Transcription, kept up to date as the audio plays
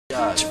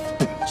Yo,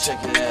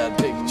 check it out,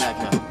 Big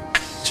Macca.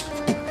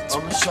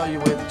 I'ma show you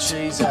where the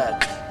cheese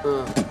at.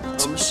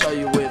 I'ma show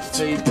you where the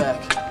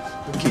feedback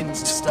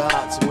begins and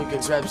starts, and we're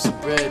gonna grab some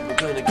bread. We're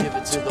gonna give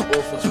it to the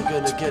orphans. We're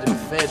gonna get it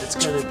fed. It's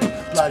gonna be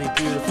bloody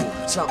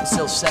beautiful, something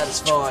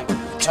self-satisfying.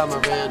 Come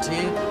around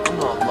here, I'm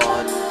not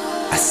lying.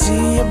 I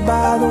see you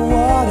by the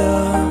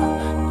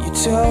water, your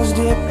toes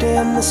dipped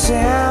in the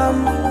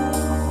sand.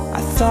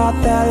 I thought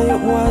that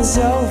it was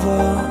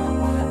over,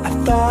 I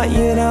thought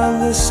you'd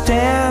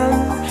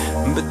understand.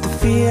 But the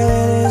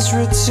feeling is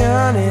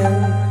returning,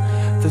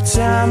 the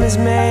time has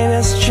made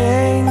us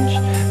change.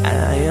 And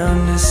I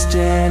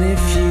understand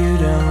if you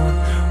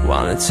don't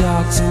wanna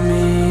talk to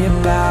me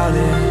about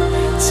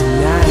it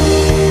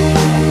tonight.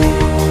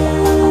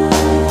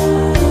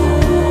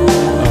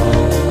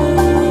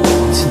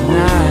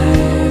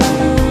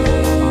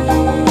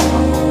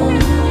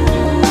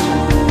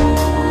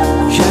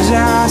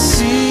 I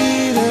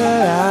see the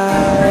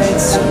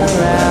lights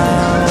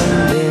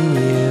surrounding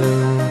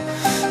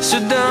you, so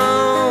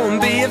don't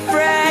be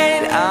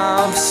afraid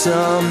of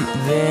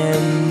something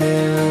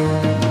new.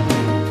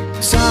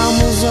 Time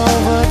was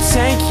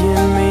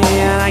overtaking me,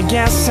 and I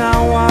guess I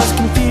was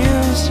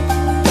confused.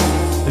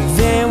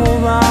 They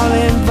were all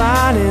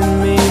inviting me